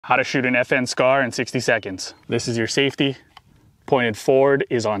How to shoot an FN SCAR in 60 seconds. This is your safety. Pointed forward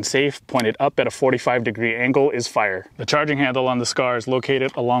is on safe. Pointed up at a 45-degree angle is fire. The charging handle on the SCAR is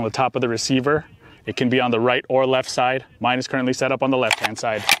located along the top of the receiver. It can be on the right or left side. Mine is currently set up on the left-hand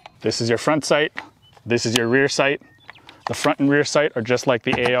side. This is your front sight. This is your rear sight. The front and rear sight are just like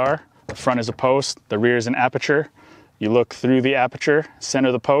the AR. The front is a post, the rear is an aperture. You look through the aperture,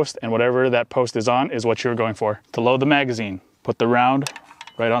 center the post, and whatever that post is on is what you're going for. To load the magazine, put the round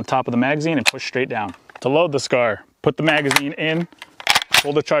right on top of the magazine and push straight down. To load the SCAR, put the magazine in,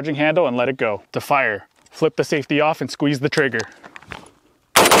 pull the charging handle and let it go. To fire, flip the safety off and squeeze the trigger.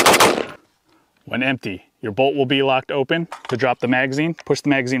 When empty, your bolt will be locked open. To drop the magazine, push the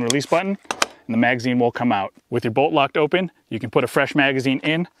magazine release button and the magazine will come out. With your bolt locked open, you can put a fresh magazine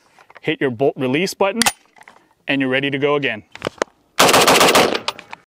in, hit your bolt release button, and you're ready to go again.